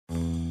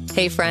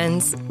Hey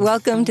friends,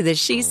 welcome to the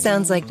She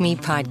Sounds Like Me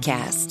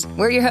podcast.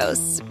 We're your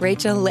hosts,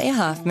 Rachel Leigh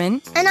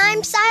Hoffman. And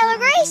I'm Sila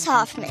Grace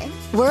Hoffman.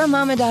 We're a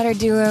mama-daughter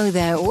duo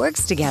that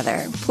works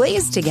together,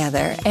 plays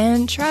together,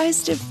 and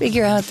tries to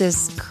figure out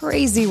this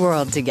crazy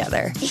world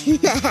together.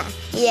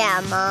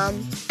 Yeah,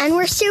 Mom. And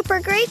we're super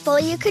grateful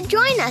you could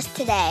join us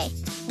today.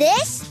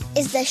 This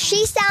is the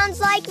She Sounds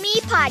Like Me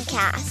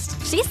podcast.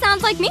 She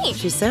sounds like me.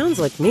 She sounds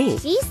like me.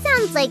 She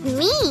sounds like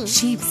me.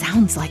 She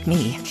sounds like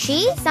me.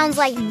 She sounds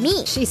like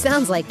me. She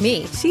sounds like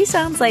me. She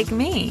sounds like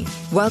me.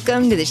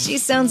 Welcome to the She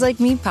Sounds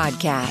Like Me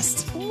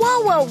podcast.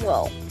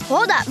 Whoa.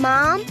 Hold up,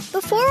 Mom.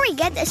 Before we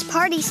get this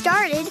party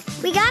started,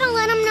 we gotta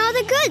let them know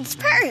the goods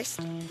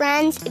first.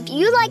 Friends, if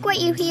you like what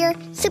you hear,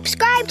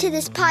 subscribe to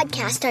this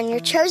podcast on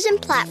your chosen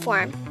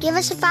platform. Give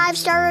us a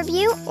 5-star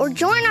review or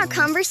join our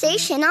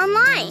conversation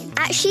online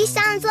at She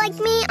Sounds Like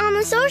Me on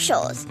the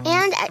socials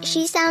and at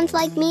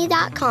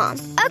SheSoundsLikeMe.com.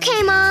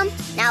 Okay, Mom,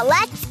 now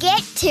let's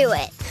get to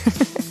it.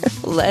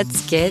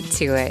 Let's get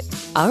to it.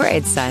 All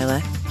right,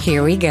 Sila,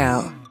 here we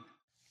go.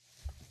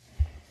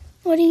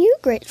 What are you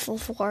grateful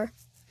for?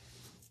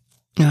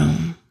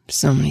 Oh,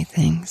 so many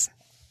things.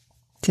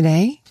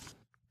 Today?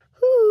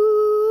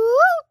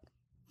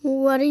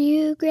 What are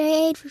you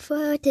grateful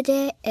for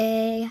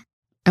today?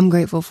 I'm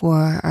grateful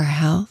for our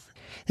health,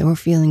 that we're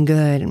feeling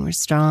good and we're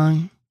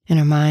strong in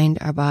our mind,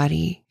 our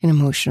body, and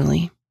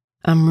emotionally.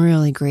 I'm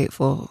really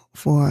grateful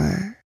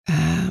for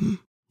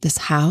this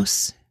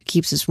house. It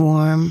keeps us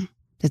warm.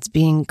 That's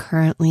being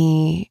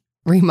currently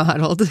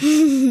remodeled,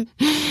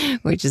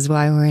 which is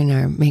why we're in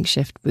our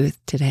makeshift booth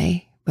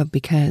today. But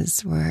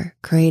because we're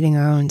creating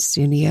our own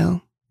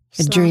studio,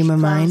 a dream of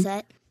mine.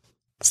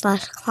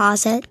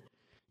 Closet.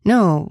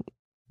 No.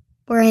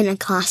 We're in a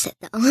closet,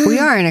 though. We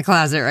are in a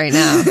closet right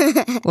now.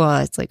 Well,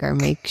 it's like our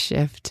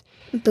makeshift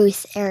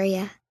booth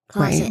area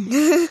closet.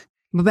 Right.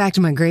 But back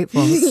to my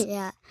gratefuls.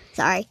 Yeah.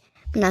 Sorry.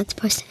 I'm not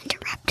supposed to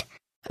interrupt.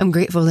 I'm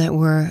grateful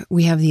that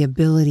we have the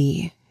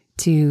ability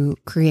to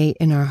create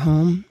in our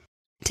home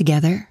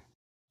together.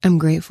 I'm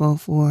grateful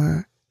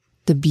for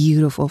the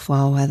beautiful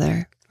fall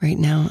weather right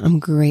now. I'm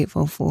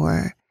grateful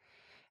for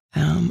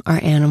our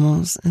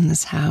animals in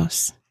this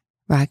house.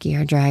 Rocky,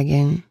 our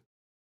dragon.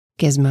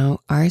 Gizmo,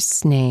 our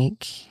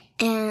snake.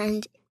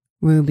 And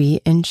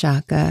Ruby and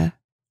Shaka,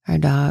 our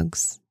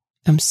dogs.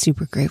 I'm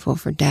super grateful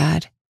for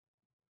Dad.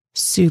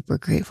 Super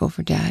grateful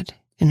for Dad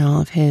and all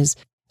of his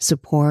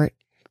support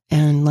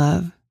and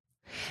love.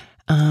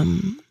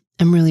 I'm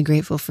really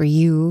grateful for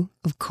you,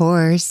 of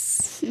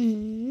course.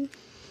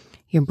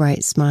 Your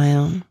bright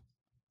smile,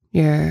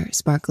 your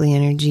sparkly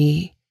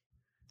energy,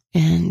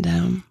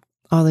 and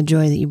all the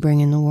joy that you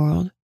bring in the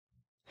world.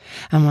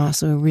 I'm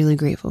also really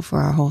grateful for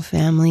our whole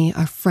family,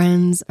 our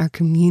friends, our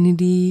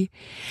community.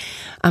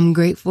 I'm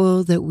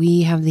grateful that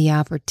we have the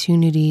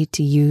opportunity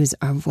to use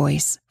our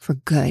voice for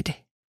good,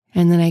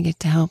 and that I get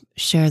to help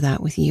share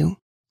that with you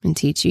and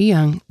teach you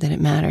young that it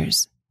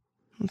matters.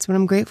 That's what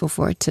I'm grateful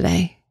for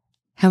today.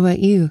 How about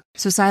you?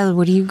 So, Sila,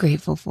 what are you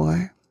grateful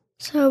for?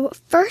 So,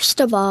 first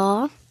of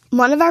all,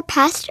 one of our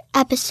past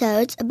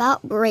episodes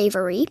about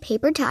bravery,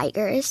 paper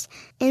tigers,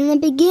 in the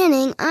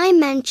beginning, I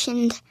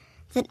mentioned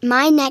that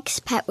my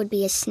next pet would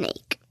be a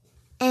snake.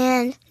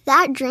 And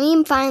that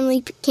dream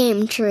finally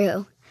came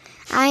true.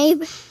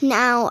 I've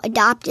now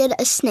adopted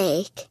a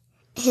snake.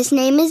 His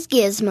name is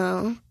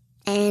Gizmo,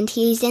 and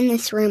he's in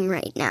this room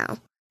right now.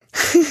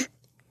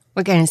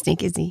 What kind of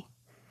snake is he?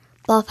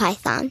 Ball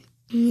python.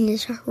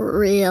 He's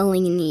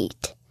really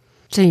neat.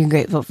 So you're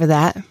grateful for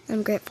that?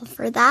 I'm grateful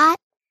for that.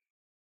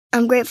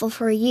 I'm grateful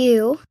for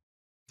you.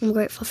 I'm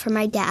grateful for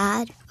my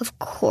dad, of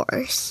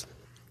course.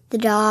 The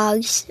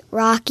dogs,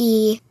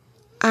 Rocky.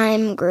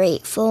 I'm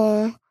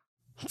grateful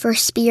for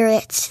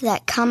spirits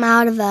that come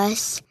out of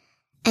us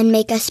and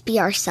make us be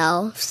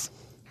ourselves.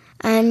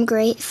 I'm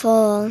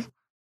grateful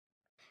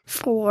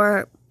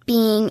for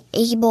being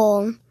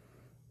able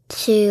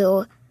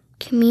to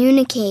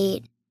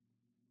communicate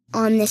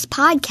on this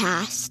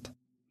podcast.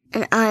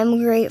 And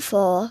I'm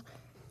grateful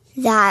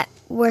that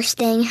we're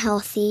staying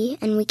healthy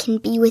and we can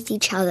be with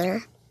each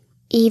other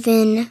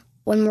even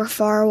when we're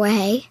far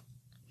away.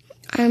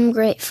 I'm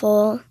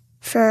grateful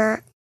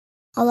for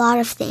a lot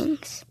of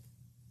things.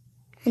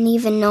 And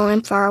even though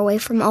I'm far away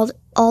from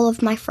all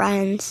of my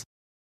friends,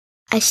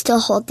 I still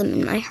hold them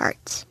in my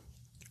heart.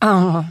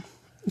 Oh,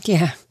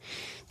 yeah.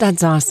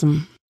 That's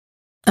awesome.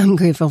 I'm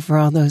grateful for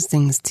all those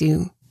things,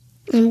 too.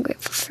 I'm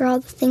grateful for all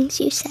the things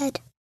you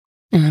said.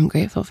 And I'm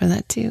grateful for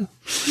that, too.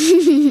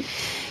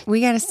 We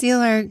got to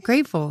seal our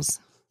gratefuls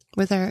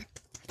with our...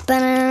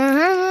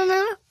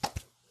 Gratefuls.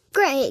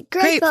 Great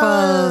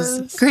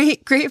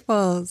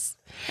gratefuls.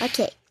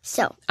 Okay,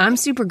 so... I'm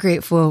super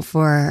grateful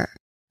for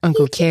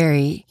Uncle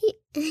Carrie.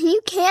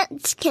 You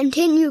can't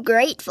continue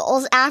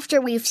gratefuls after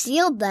we've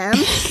sealed them.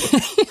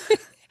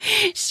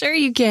 Sure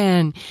you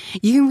can.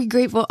 You can be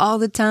grateful all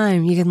the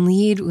time. You can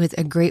lead with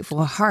a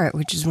grateful heart,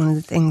 which is one of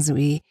the things that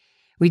we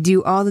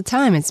do all the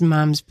time. It's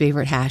Mom's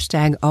favorite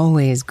hashtag,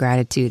 always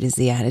gratitude is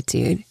the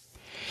attitude.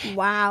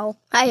 Wow.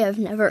 I have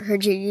never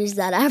heard you use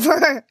that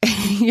ever.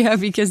 Yeah,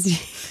 because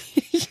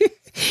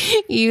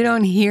You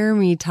don't hear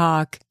me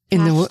talk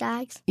in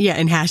Hashtags?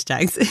 in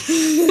hashtags.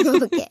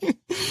 Okay.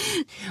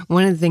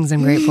 One of the things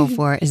I'm grateful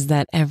for is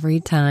that every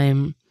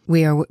time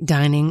we are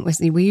dining,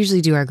 we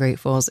usually do our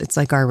gratefuls. It's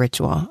like our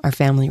ritual, our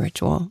family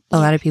ritual. A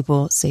lot of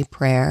people say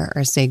prayer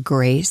or say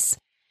grace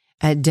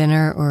at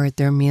dinner or at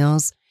their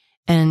meals,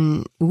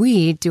 and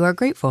we do our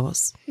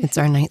gratefuls. It's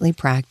our nightly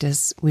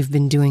practice. We've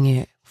been doing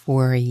it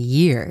for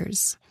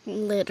years.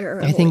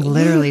 Literally. I think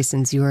literally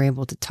since you were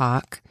able to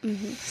talk.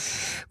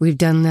 We've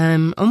done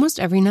them almost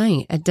every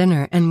night at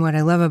dinner. And what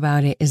I love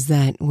about it is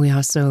that we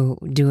also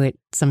do it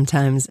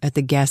sometimes at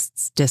the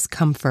guests'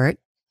 discomfort,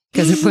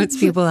 because it puts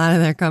people out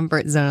of their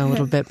comfort zone a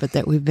little bit, but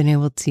that we've been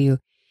able to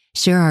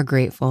share our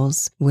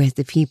gratefuls with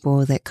the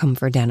people that come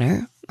for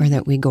dinner or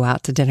that we go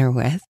out to dinner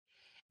with.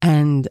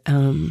 And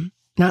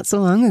not so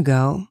long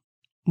ago,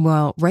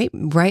 well,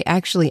 right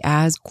actually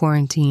as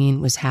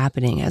quarantine was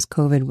happening, as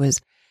COVID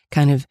was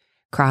kind of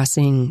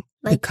crossing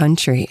the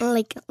country.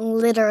 Like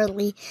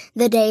literally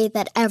the day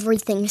that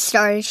everything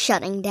started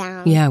shutting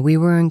down. Yeah, we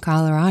were in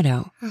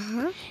Colorado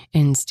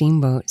in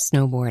Steamboat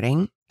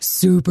snowboarding.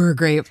 Super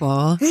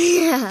grateful for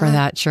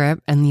that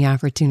trip and the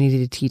opportunity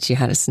to teach you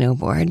how to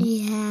snowboard.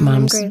 Yeah, I'm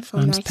Mom's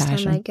grateful next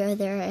passion. time I go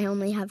there. I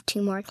only have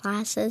 2 more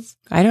classes.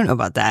 I don't know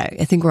about that.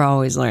 I think we're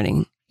always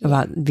learning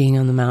about being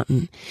on the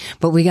mountain.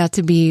 But we got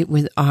to be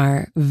with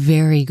our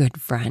very good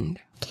friend,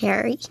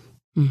 Carrie.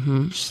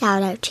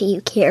 Shout out to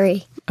you,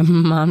 Carrie.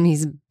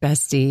 Mommy's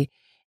bestie,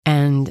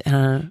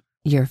 and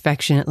you're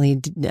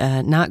affectionately,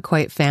 not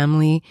quite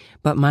family,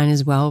 but might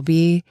as well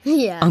be,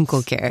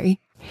 Uncle Carrie.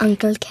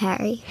 Uncle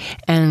Carrie.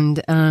 And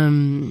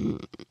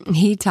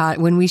he taught,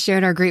 when we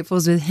shared our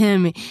gratefuls with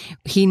him,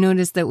 he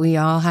noticed that we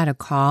all had a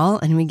call,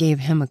 and we gave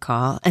him a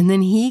call. And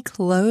then he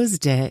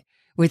closed it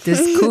with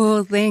this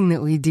cool thing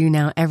that we do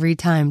now every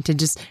time to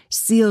just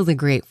seal the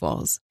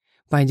gratefuls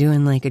by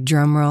doing like a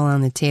drum roll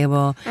on the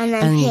table. And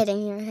then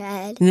hitting your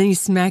head. And then you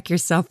smack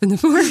yourself in the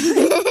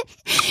forehead.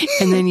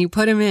 And then you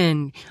put them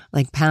in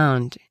like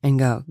pound and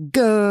go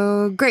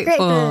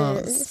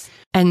gratefuls.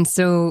 And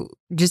so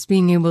just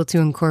being able to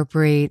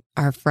incorporate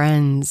our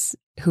friends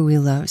who we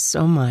love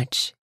so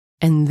much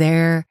and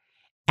their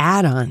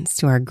add-ons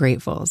to our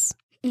gratefuls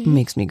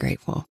makes me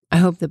grateful. I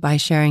hope that by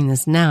sharing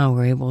this now,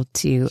 we're able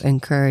to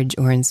encourage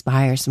or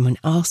inspire someone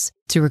else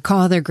to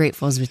recall their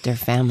gratefuls with their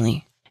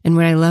family. And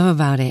what I love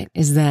about it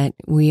is that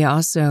we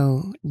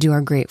also do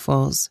our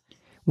gratefuls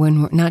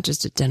when we're not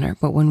just at dinner,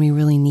 but when we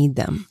really need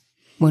them,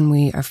 when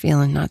we are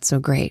feeling not so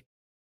great.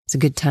 It's a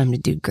good time to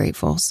do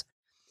gratefuls.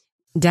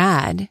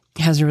 Dad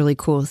has a really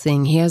cool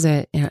thing. He has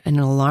an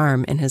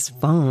alarm in his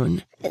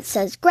phone. It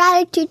says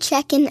gratitude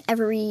check-in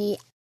every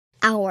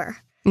hour.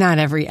 Not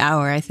every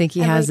hour. I think he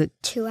has it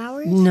 2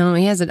 hours? No,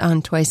 he has it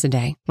on twice a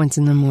day, once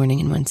in the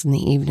morning and once in the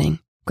evening.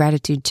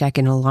 Gratitude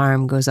check-in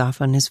alarm goes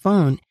off on his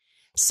phone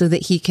so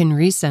that he can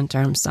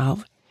recenter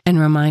himself and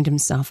remind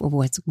himself of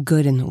what's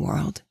good in the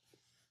world.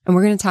 And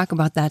we're going to talk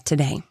about that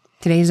today.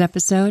 Today's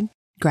episode,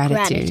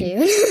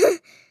 gratitude.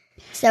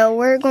 So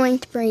we're going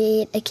to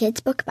read a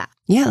kid's book about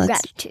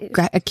gratitude.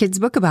 A kid's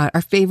book about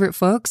our favorite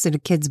folks at a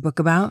kid's book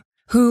about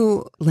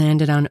who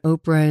landed on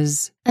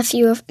Oprah's...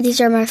 These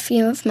are a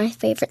few of my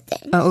favorite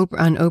things.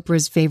 On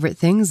Oprah's favorite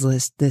things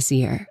list this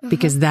year,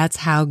 because that's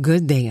how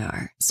good they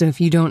are. So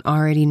if you don't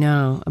already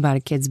know about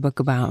a kid's book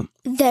about...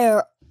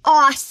 They're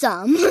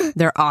awesome.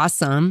 They're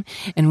awesome.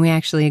 And we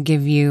actually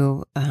give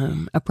you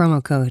a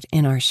promo code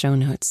in our show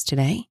notes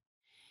today.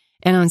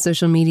 And on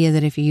social media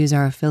that if you use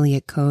our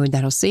affiliate code,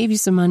 that'll save you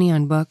some money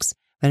on books,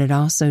 but it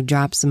also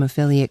drops some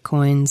affiliate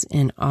coins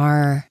in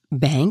our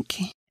bank.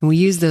 And we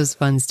use those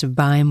funds to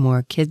buy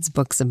more kids'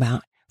 books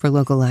about for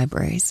local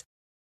libraries.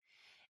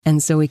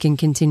 And so we can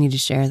continue to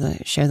share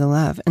the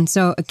love. And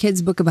so a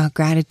kid's book about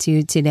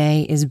gratitude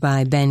today is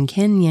by Ben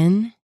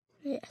Kenyon.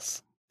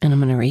 Yes. And I'm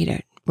going to read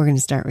it. We're going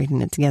to start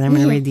reading it together. I'm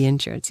going to read the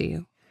intro to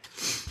you.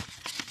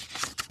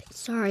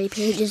 Sorry,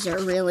 pages are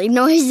really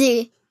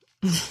noisy.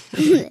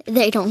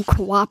 They don't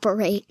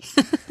cooperate.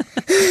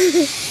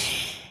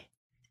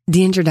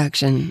 The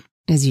introduction,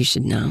 as you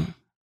should know,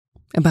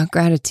 about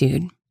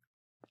gratitude.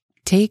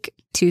 Take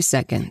 2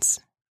 seconds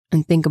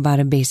and think about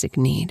a basic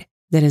need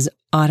that is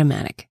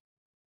automatic.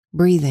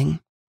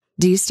 Breathing.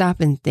 Do you stop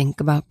and think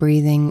about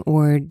breathing,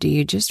 or do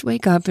you just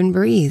wake up and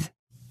breathe?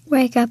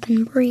 Wake up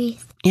and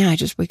breathe. Yeah, I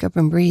just wake up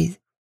and breathe.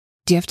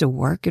 Do you have to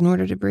work in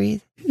order to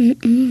breathe?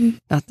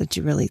 Not that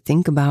you really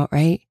think about,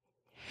 right?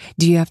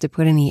 Do you have to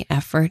put any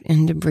effort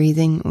into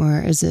breathing,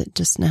 or is it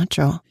just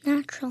natural?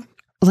 Natural.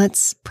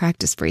 Let's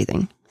practice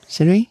breathing,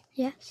 should we?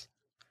 Yes.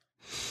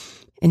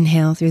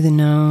 Inhale through the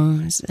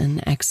nose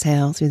and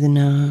exhale through the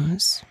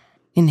nose.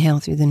 Inhale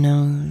through the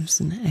nose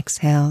and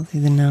exhale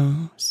through the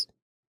nose.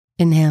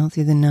 Inhale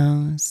through the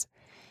nose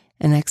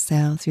and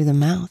exhale through the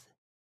mouth.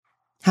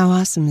 How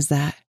awesome is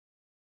that?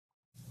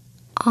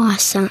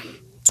 Awesome.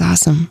 It's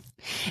awesome.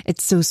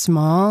 It's so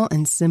small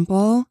and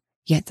simple,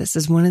 yet this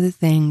is one of the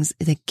things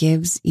that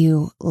gives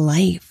you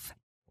life.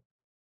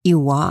 You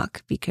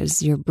walk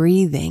because you're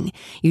breathing.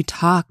 You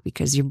talk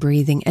because you're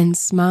breathing. And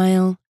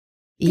smile.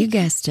 You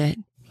guessed it.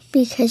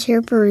 Because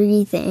you're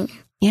breathing.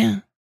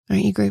 Yeah.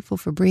 Aren't you grateful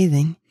for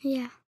breathing?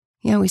 Yeah.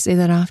 Yeah, we say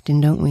that often,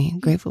 don't we?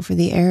 Grateful for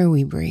the air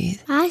we breathe.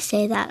 I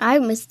say that. I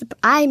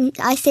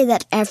say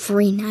that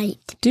every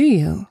night. Do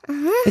you?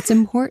 Uh-huh. It's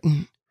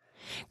important.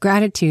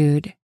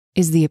 Gratitude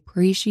is the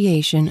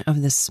appreciation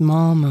of the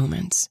small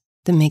moments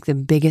that make the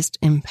biggest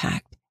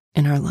impact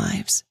in our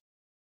lives.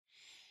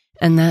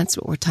 And that's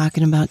what we're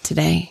talking about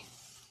today.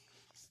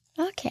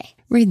 Okay.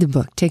 Read the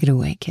book. Take it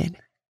away, kid.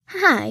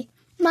 Hi,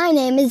 my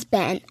name is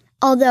Ben.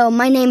 Although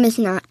my name is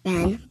not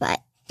Ben,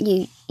 but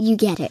you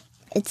get it.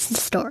 It's the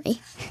story.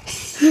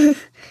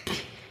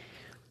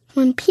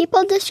 When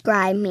people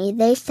describe me,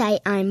 they say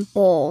I'm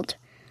bold,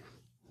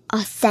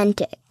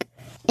 authentic,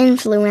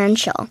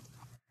 influential,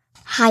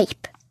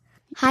 hype.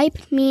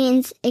 Hype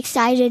means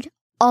excited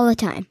all the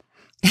time.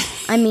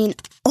 I mean,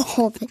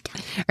 all the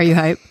time. Are you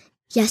hype?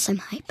 Yes, I'm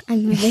hype.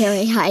 I'm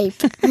very hype.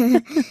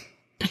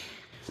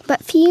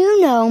 But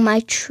few know my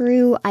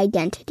true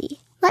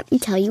identity. Let me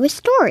tell you a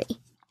story.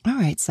 All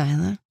right,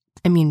 Sila.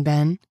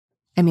 Ben.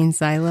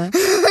 Sila.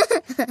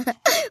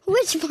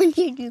 Which one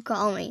did you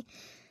call me?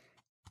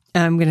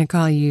 I'm going to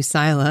call you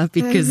Sila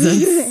because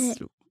that's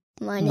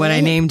what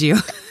I named you.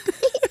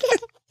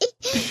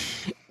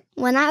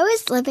 When I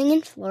was living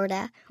in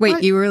Florida.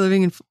 Wait, you were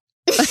living in...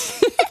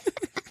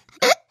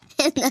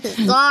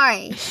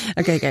 Sorry.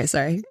 Okay,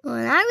 sorry.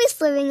 When I was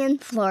living in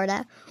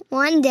Florida,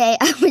 one day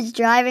I was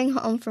driving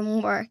home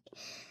from work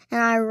and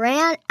I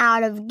ran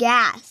out of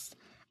gas.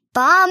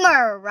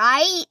 Bummer,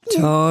 right?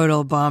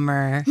 Total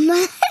bummer.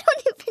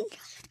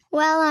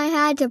 Well, I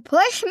had to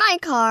push my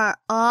car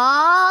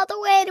all the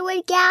way to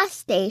a gas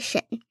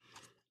station.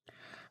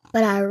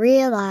 But I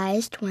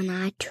realized when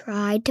I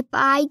tried to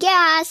buy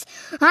gas,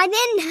 I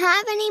didn't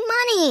have any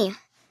money.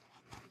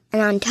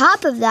 And on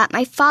top of that,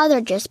 my father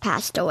just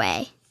passed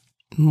away.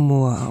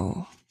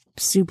 Whoa.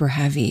 Super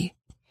heavy.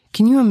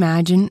 Can you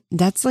imagine?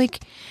 That's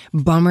like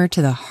bummer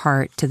to the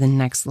heart to the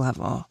next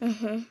level.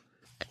 Mm-hmm.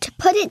 To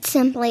put it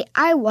simply,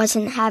 I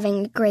wasn't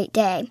having a great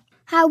day.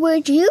 How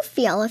would you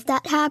feel if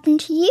that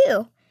happened to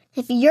you?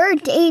 If your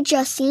day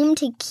just seemed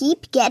to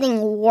keep getting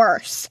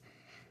worse?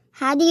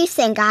 How do you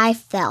think I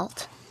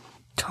felt?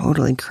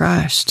 Totally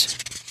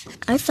crushed.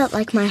 I felt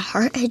like my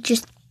heart had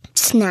just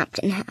snapped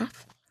in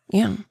half.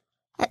 Yeah.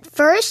 At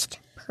first,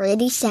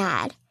 pretty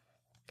sad.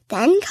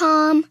 Then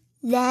calm.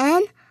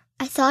 Then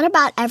I thought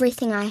about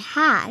everything I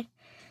had.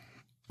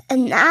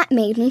 And that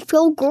made me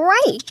feel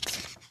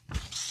great.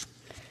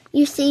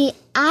 You see,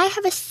 I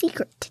have a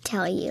secret to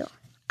tell you.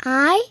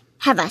 I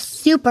have a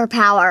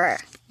superpower.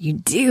 You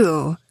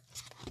do?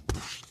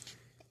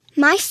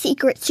 My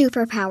secret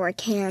superpower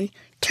can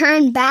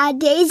turn bad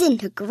days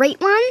into great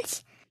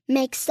ones,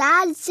 make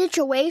sad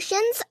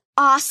situations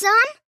awesome,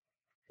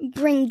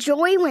 bring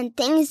joy when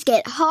things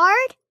get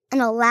hard,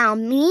 and allow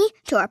me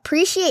to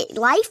appreciate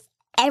life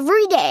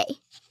every day.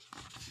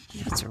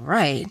 That's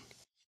right.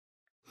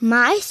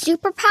 My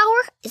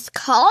superpower is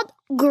called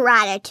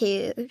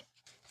gratitude.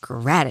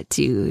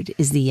 Gratitude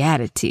is the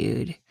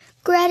attitude.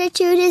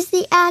 Gratitude is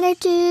the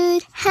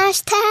attitude.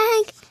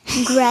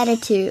 Hashtag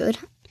gratitude.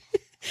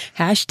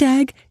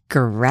 Hashtag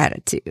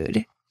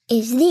gratitude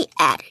is the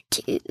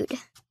attitude.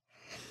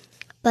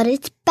 But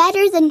it's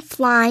better than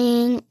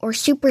flying or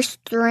super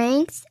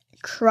strength.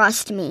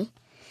 Trust me.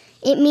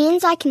 It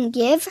means I can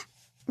give,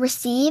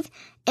 receive,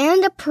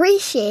 and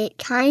appreciate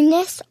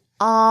kindness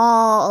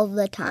all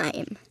the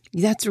time.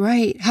 That's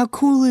right. How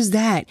cool is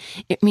that?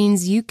 It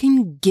means you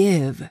can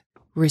give,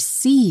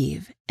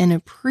 receive, and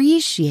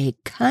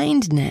appreciate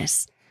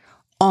kindness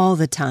all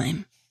the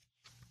time.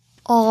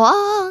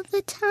 All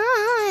the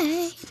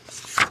time.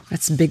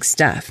 That's big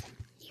stuff.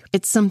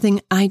 It's something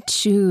I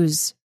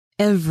choose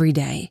every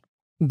day,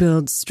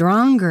 build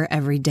stronger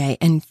every day,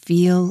 and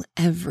feel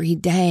every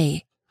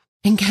day.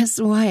 And guess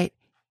what?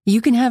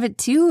 You can have it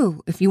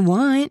too if you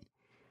want.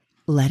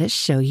 Let us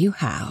show you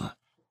how.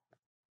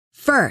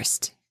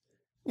 First,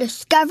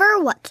 discover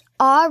what's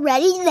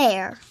already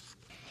there.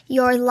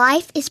 Your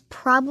life is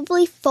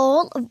probably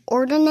full of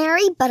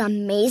ordinary but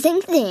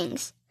amazing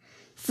things.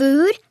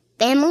 Food,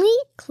 family,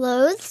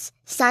 clothes,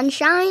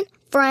 sunshine,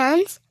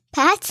 friends,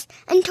 pets,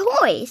 and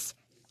toys.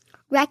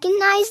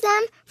 Recognize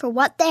them for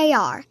what they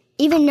are,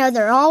 even though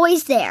they're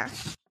always there.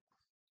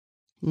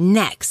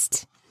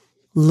 Next,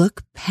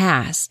 look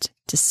past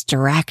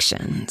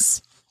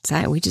distractions.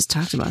 We just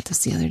talked about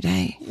this the other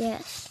day.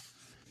 Yes.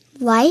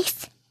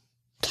 Life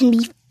can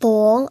be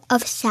full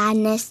of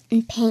sadness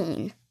and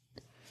pain.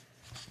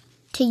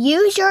 To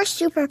use your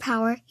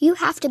superpower, you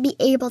have to be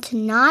able to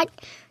not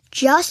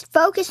just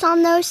focus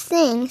on those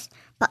things,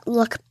 but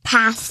look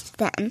past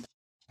them.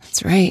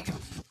 That's right.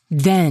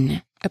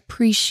 Then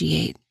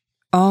appreciate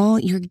all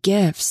your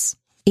gifts,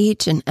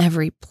 each and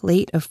every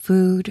plate of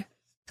food,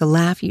 the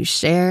laugh you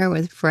share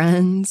with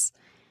friends,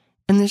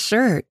 and the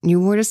shirt you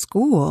wore to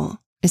school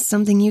is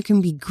something you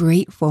can be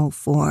grateful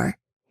for,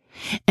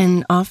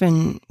 and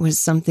often was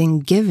something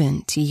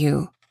given to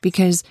you,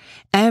 because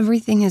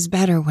everything is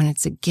better when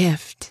it's a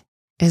gift,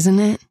 isn't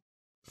it?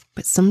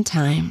 But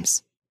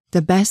sometimes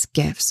the best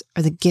gifts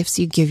are the gifts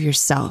you give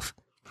yourself.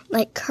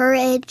 Like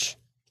courage,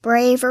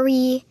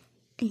 bravery,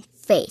 and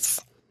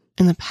faith.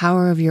 And the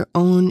power of your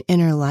own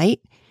inner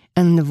light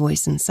and the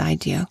voice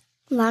inside you.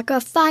 Like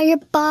a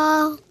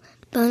fireball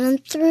burning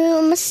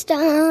through my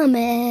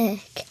stomach.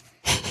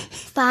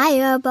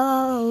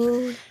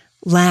 Fireball.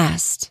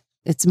 Last,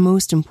 it's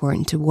most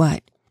important to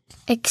what?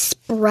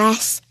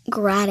 Express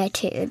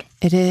gratitude.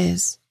 It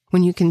is.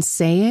 When you can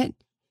say it,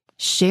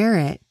 share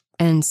it,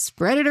 and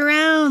spread it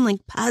around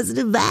like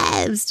positive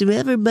vibes to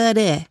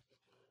everybody.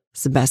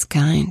 It's the best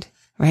kind,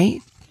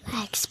 right?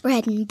 Like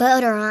spreading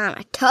butter on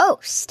a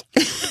toast.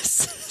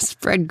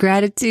 Spread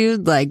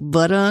gratitude like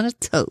butter on a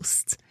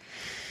toast.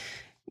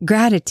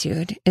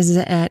 Gratitude is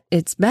at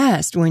its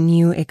best when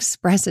you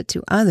express it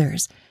to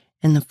others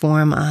in the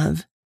form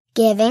of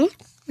giving,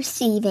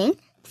 receiving,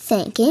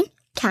 thanking,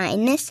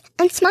 kindness,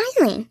 and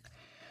smiling.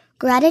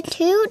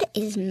 Gratitude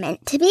is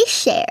meant to be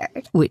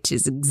shared. which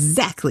is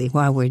exactly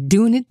why we're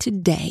doing it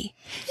today.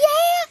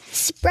 Yeah,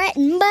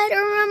 spreading butter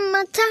on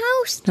my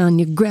toast. On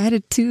your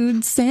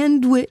gratitude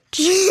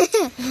sandwich.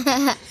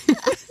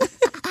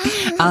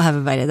 I'll have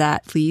a bite of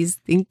that, please.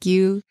 Thank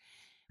you.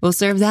 We'll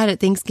serve that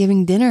at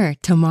Thanksgiving dinner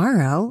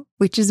tomorrow,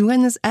 which is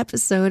when this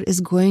episode is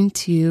going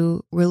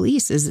to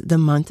release, is the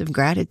month of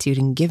gratitude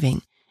and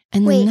giving.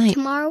 And Wait, the night.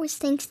 tomorrow is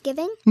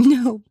Thanksgiving?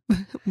 No,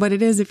 but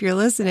it is if you're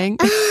listening.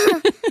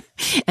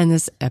 And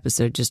this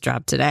episode just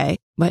dropped today.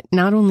 But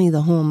not only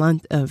the whole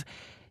month of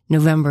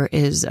November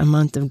is a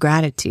month of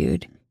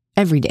gratitude,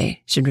 every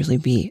day should really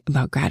be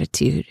about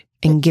gratitude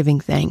and giving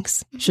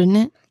thanks, shouldn't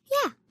it?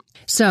 Yeah.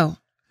 So,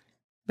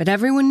 but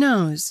everyone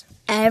knows.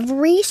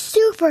 Every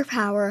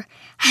superpower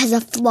has a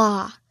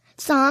flaw.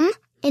 Some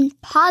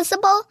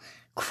impossible,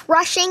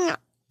 crushing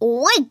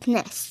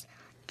weakness.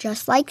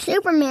 Just like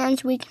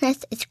Superman's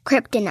weakness is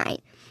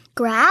kryptonite.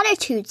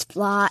 Gratitude's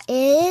flaw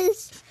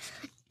is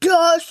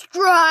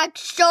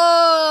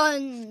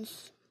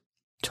distractions.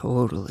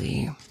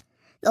 Totally.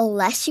 The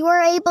less you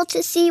are able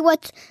to see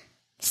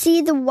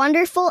the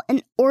wonderful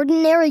and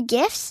ordinary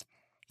gifts,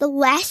 the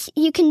less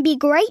you can be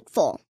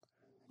grateful.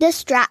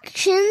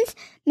 Distractions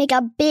make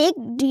a big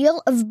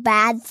deal of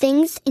bad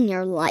things in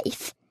your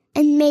life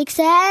and makes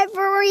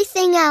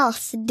everything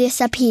else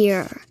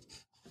disappear.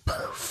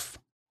 Poof.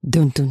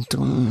 Dun, dun,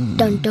 dun.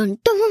 Dun, dun,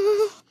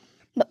 dun.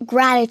 But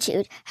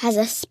gratitude has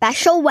a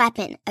special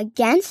weapon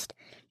against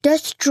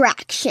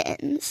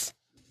distractions.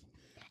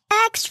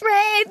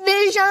 X-ray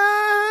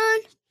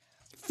vision!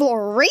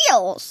 For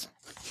reals!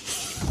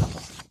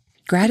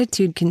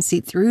 Gratitude can see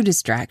through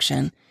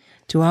distraction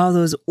to all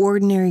those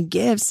ordinary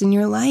gifts in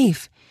your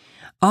life.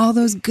 All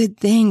those good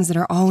things that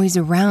are always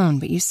around,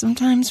 but you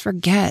sometimes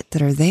forget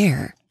that are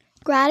there.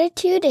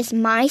 Gratitude is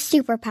my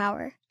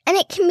superpower, and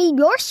it can be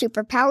your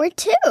superpower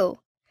too,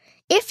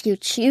 if you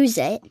choose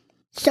it.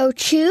 So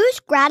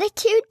choose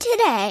gratitude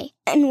today,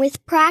 and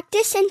with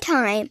practice and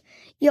time,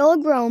 you'll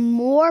grow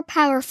more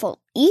powerful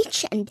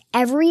each and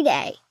every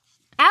day.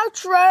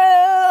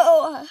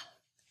 Outro!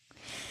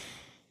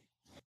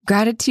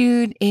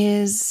 Gratitude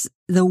is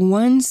the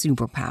one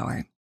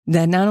superpower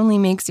that not only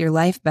makes your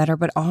life better,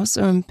 but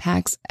also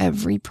impacts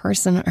every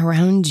person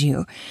around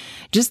you.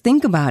 Just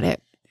think about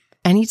it.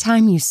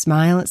 Anytime you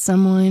smile at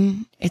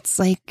someone, it's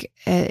like,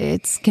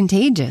 it's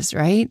contagious,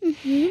 right?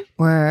 Mm-hmm.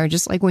 Or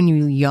just like when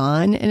you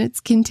yawn and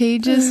it's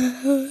contagious.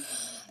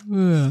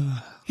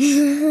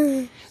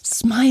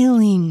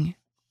 Smiling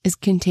is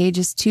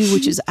contagious too,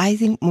 which is, I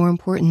think, more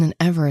important than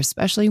ever,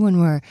 especially when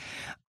we're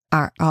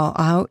all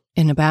out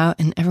and about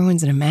and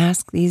everyone's in a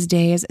mask these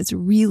days. It's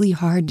really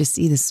hard to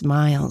see the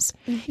smiles.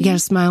 Mm-hmm. You got to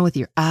smile with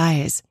your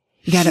eyes.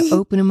 You got to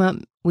open them up.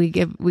 We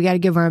got to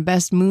give our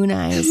best moon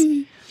eyes.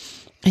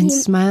 And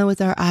smile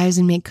with our eyes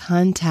and make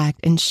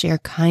contact and share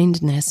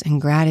kindness and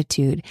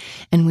gratitude.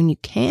 And when you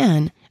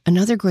can,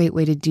 another great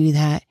way to do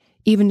that,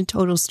 even to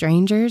total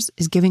strangers,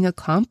 is giving a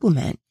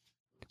compliment.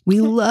 We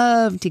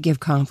love to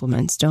give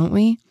compliments, don't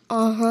we?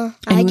 Uh-huh.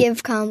 I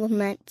give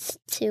compliments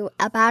to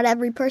about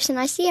every person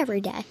I see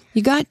every day.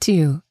 You got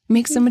to.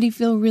 Make somebody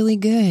feel really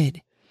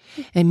good.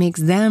 It makes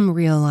them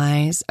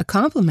realize a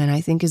compliment,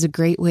 I think, is a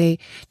great way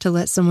to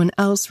let someone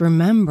else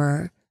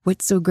remember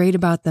what's so great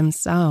about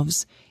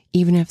themselves,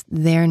 even if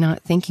they're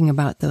not thinking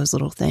about those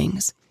little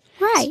things.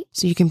 Right.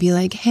 So you can be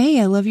like, hey,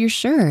 I love your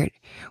shirt,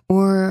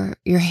 or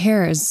your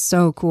hair is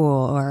so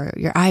cool, or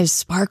your eyes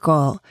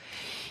sparkle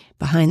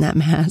behind that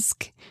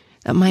mask.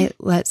 That might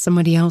let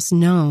somebody else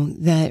know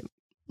that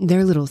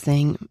their little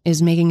thing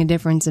is making a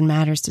difference and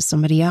matters to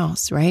somebody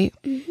else, right?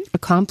 Mm-hmm. A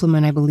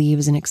compliment, I believe,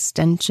 is an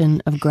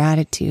extension of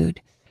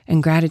gratitude,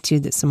 and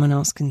gratitude that someone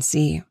else can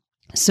see.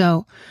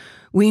 So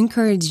we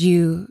encourage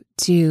you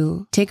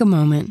to take a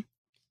moment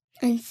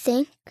and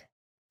think.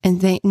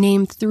 And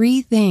name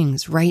 3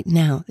 things right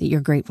now that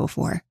you're grateful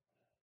for.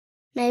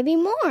 Maybe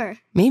more.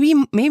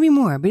 Maybe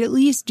more, but at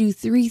least do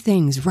 3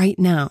 things right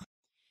now.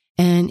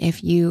 And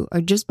if you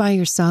are just by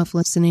yourself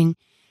listening,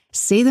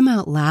 say them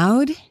out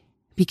loud,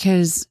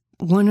 because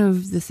one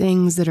of the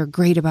things that are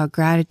great about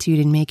gratitude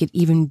and make it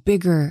even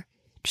bigger,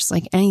 just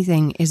like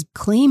anything, is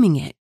claiming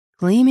it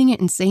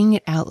and saying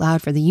it out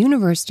loud for the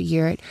universe to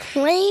hear it.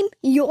 Claim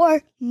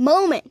your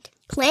moment.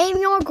 Claim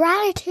your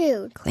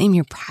gratitude. Claim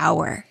your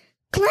power.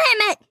 Claim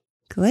it.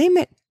 Claim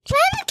it. Claim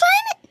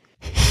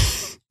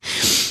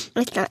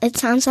it. It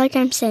sounds like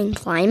I'm saying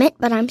climate,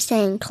 but I'm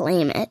saying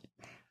claim it.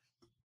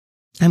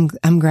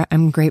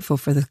 I'm grateful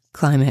for the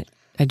climate.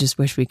 I just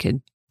wish we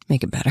could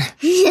make it better.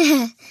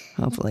 Yeah.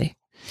 Hopefully,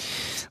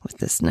 with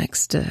this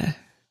next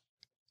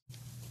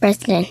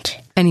President.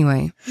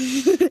 Anyway,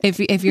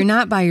 if you're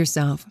not by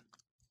yourself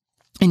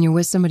and you're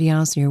with somebody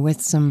else, or you're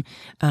with some,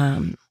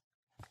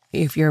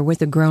 if you're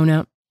with a grown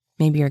up,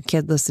 maybe you're a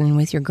kid listening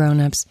with your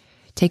grown ups,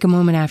 take a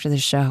moment after the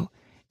show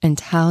and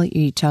tell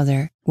each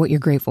other what you're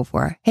grateful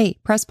for. Hey,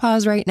 press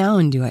pause right now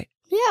and do it.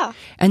 Yeah.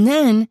 And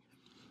then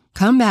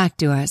come back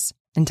to us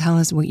and tell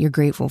us what you're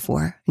grateful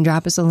for, and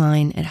drop us a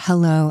line at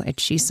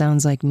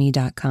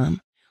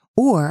hello@shesoundslikeme.com.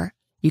 Or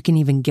you can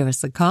even give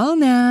us a call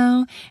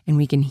now and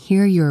we can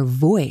hear your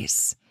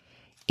voice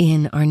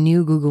in our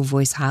new Google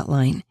Voice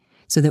hotline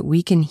so that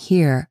we can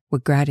hear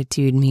what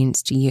gratitude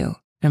means to you.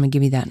 I'm going to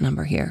give you that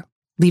number here.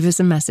 Leave us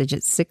a message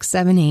at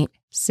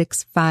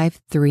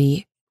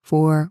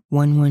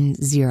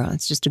 678-653-4110.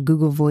 It's just a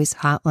Google Voice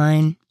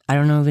hotline. I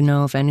don't even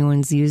know if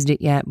anyone's used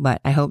it yet,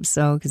 but I hope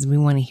so, because we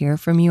want to hear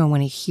from you. I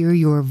want to hear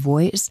your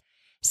voice.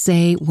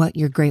 Say what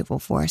you're grateful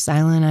for.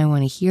 Sila and I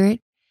want to hear it,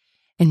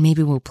 and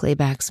maybe we'll play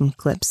back some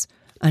clips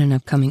on an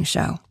upcoming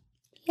show.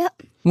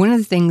 Yep. One of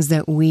the things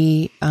that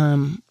we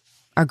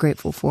are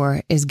grateful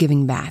for is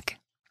giving back.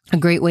 A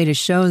great way to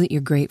show that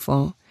you're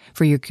grateful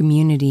for your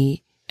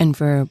community and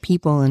for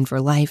people and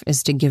for life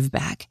is to give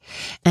back.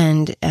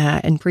 And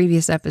in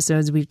previous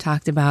episodes, we've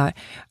talked about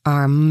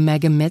our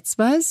mega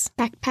mitzvahs.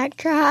 Backpack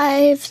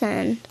drives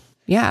and...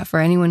 Yeah, for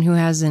anyone who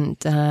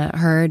hasn't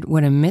heard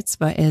what a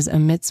mitzvah is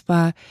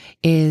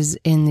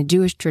in the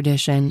Jewish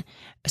tradition,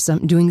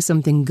 doing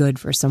something good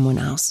for someone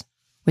else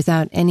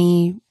without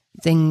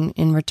anything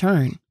in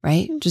return,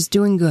 right? Just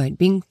doing good,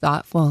 being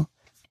thoughtful.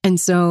 And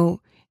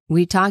so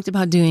we talked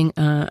about doing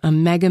a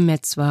mega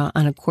mitzvah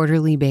on a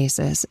quarterly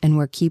basis, and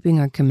we're keeping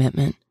our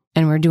commitment.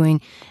 And we're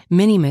doing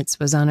mini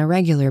mitzvahs on a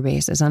regular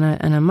basis, on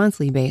a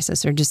monthly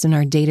basis, or just in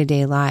our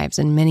day-to-day lives.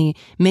 And many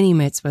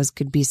mitzvahs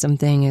could be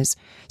something as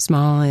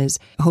small as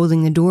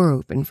holding the door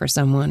open for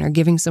someone, or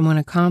giving someone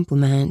a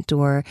compliment,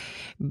 or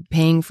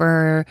paying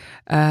for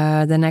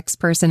the next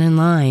person in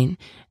line.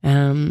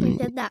 We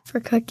did that for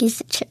cookies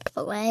at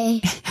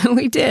Chick-fil-A.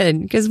 We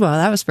did, because, well,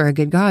 that was for a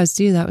good cause,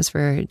 too. That was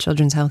for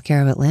Children's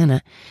Healthcare of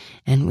Atlanta.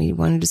 And we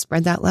wanted to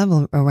spread that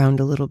level around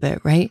a little bit,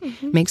 right?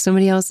 Mm-hmm. Make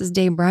somebody else's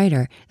day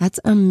brighter. That's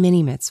a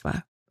mini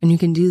mitzvah. And you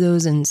can do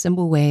those in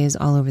simple ways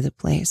all over the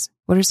place.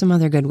 What are some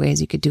other good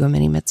ways you could do a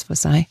mini mitzvah,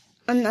 Sai?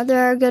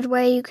 Another good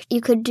way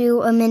you could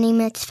do a mini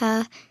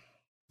mitzvah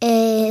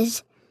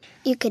is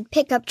you could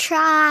pick up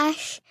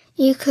trash.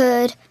 You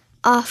could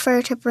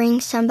offer to bring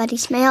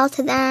somebody's mail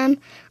to them,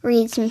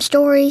 read some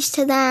stories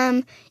to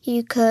them.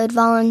 You could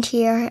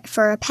volunteer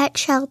for a pet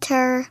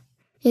shelter.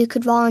 You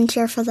could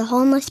volunteer for the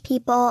homeless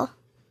people.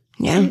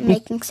 Yeah.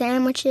 Making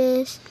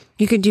sandwiches.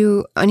 You could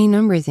do any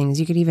number of things.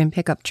 You could even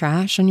pick up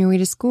trash on your way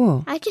to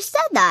school. I just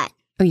said that.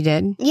 Oh, you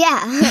did?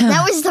 Yeah.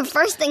 That was the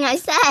first thing I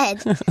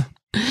said.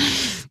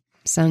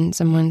 Send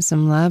someone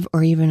some love,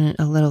 or even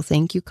a little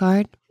thank you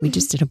card. We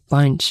just did a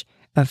bunch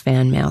of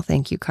fan mail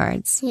thank you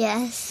cards.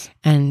 Yes.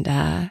 And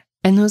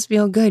those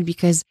feel good,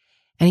 because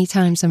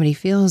anytime somebody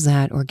feels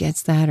that or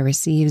gets that or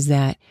receives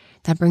that,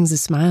 that brings a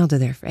smile to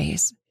their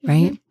face,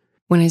 right? Mm-hmm.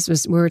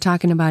 We were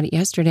talking about it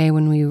yesterday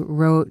when we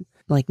wrote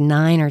like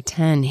 9 or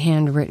 10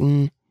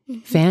 handwritten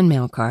fan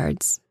mail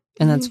cards,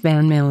 and that's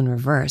fan mail in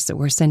reverse that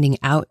we're sending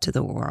out to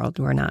the world.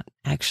 We're not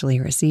actually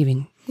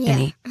receiving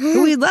any.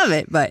 We love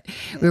it, but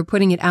we're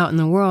putting it out in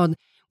the world.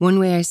 One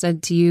way I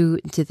said to you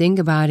to think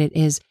about it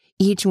is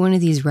each one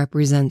of these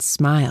represents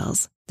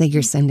smiles that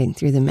you're sending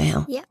through the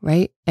mail,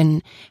 right?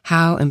 And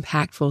how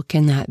impactful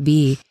can that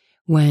be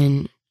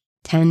when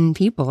 10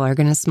 people are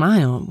going to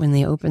smile when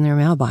they open their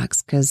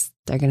mailbox because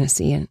they're going to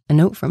see a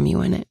note from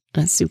you in it.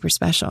 That's super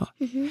special.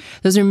 Mm-hmm.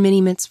 Those are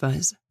mini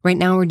mitzvahs. Right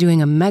now we're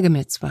doing a mega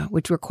mitzvah,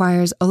 which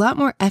requires a lot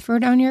more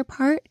effort on your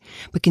part,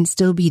 but can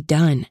still be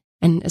done.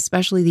 And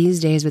especially these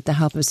days with the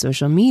help of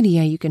social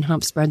media, you can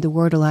help spread the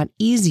word a lot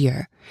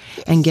easier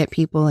and get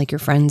people like your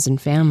friends and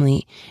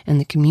family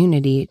and the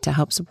community to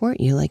help support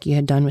you like you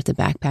had done with the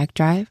backpack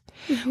drive.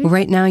 Mm-hmm. Well,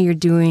 right now you're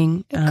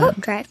doing a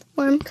coat drive,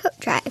 warm coat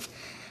drive.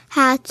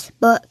 Hats,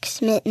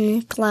 books,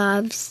 mittens,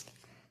 gloves,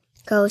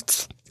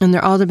 coats. And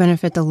they're all to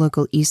benefit the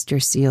local Easter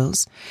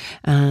seals.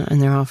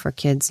 And they're all for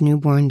kids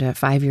newborn to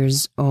 5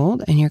 years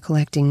old. And you're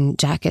collecting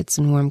jackets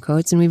and warm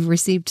coats. And we've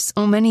received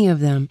so many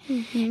of them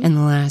in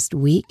the last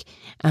week.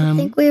 I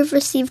think we've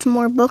received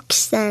more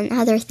books than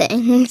other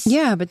things.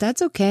 Yeah, but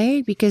that's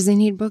okay because they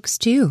need books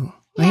too.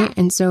 Right. Yeah.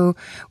 And so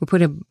we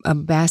put a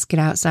basket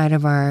outside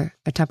of a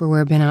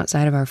Tupperware bin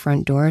outside of our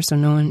front door. So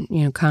no one,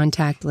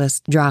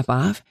 contactless drop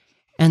off.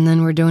 And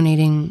then we're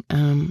donating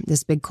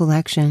this big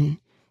collection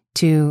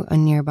to a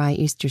nearby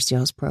Easter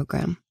Seals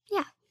program.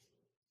 Yeah.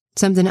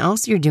 Something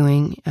else you're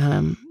doing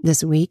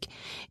this week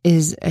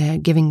is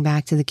giving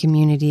back to the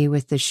community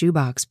with the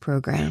Shoebox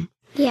program.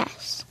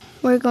 Yes.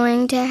 We're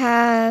going to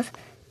have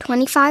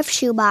 25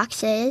 shoe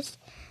boxes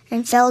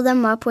and fill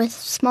them up with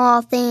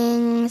small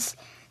things,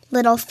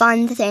 little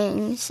fun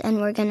things, and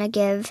we're going to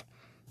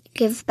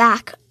give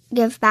back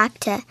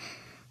to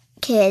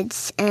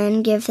kids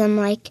and give them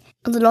like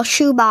a little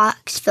shoe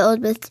box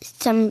filled with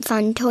some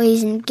fun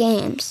toys and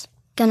games.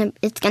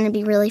 It's going to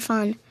be really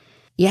fun.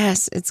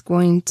 Yes, it's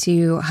going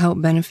to help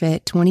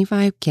benefit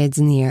 25 kids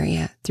in the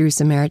area through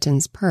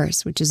Samaritan's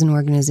Purse, which is an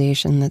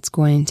organization that's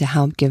going to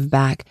help give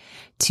back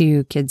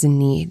to kids in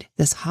need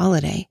this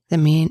holiday that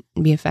may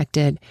be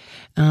affected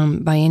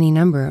by any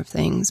number of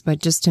things, but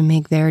just to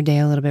make their day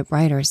a little bit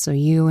brighter. So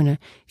you and a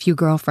few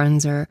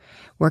girlfriends are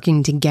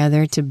working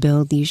together to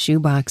build these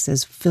shoe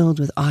boxes filled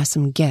with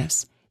awesome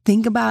gifts.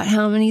 Think about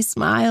how many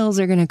smiles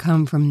are going to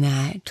come from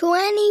that.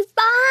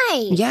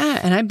 25! Yeah,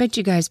 and I bet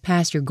you guys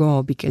passed your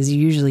goal because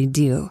you usually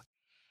do.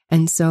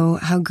 And so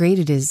how great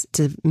it is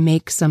to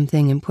make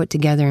something and put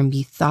together and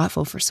be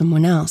thoughtful for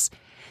someone else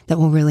that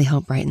will really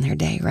help brighten their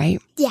day,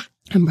 right? Yeah.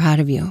 I'm proud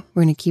of you.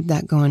 We're going to keep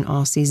that going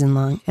all season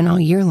long and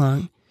all year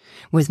long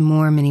with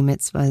more mini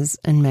mitzvahs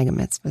and mega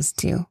mitzvahs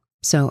too.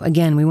 So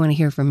again, we want to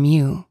hear from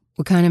you.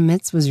 What kind of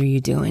mitzvahs are you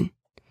doing?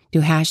 Do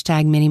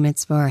hashtag mini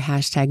mitzvah or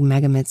hashtag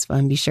mega mitzvah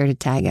and be sure to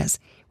tag us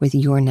with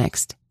your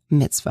next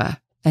mitzvah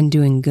and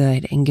doing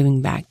good and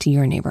giving back to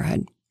your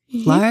neighborhood,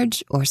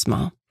 large or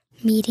small.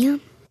 Medium.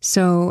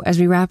 So as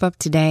we wrap up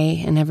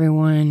today and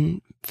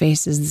everyone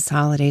faces this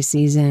holiday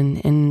season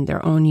in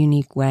their own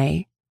unique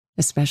way,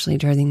 especially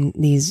during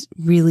these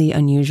really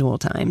unusual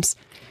times.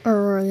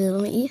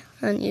 Really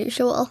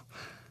unusual.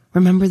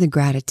 Remember the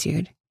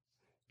gratitude.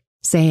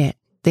 Say it,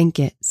 think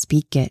it,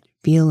 speak it,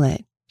 feel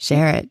it,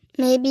 share it.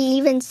 Maybe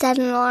even set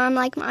an alarm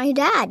like my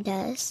dad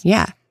does.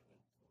 Yeah.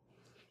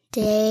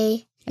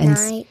 Day, And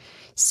night.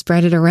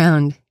 Spread it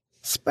around.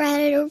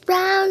 Spread it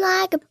around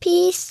like a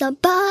piece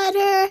of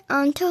butter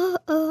on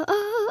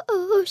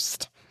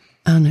toast.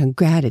 On a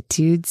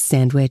gratitude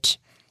sandwich.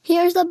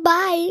 Here's a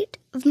bite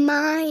of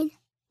mine.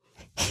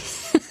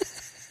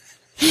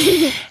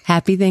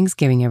 Happy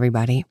Thanksgiving,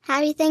 everybody.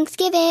 Happy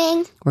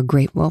Thanksgiving. We're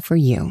grateful for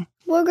you.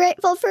 We're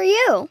grateful for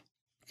you.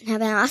 And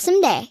have an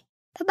awesome day.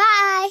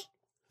 Bye-bye.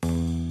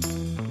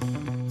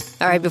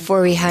 All right,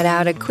 before we head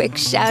out, a quick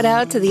shout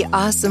out to the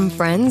awesome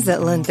friends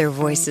that lent their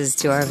voices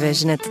to our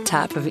vision at the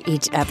top of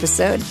each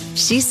episode.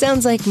 She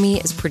Sounds Like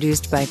Me is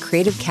produced by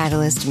Creative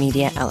Catalyst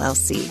Media,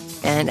 LLC.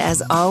 And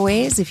as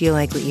always, if you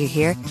like what you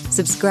hear,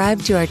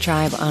 subscribe to our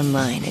tribe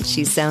online at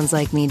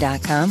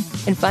shesoundslikeme.com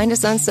and find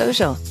us on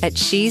social at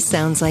She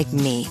Sounds Like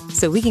Me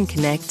so we can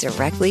connect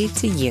directly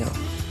to you.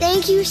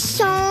 Thank you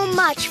so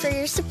much for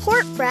your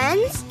support,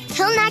 friends.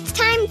 Till next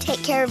time,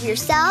 take care of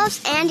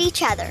yourselves and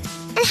each other.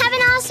 And have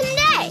an awesome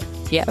day.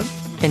 Yep,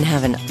 and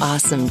have an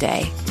awesome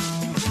day.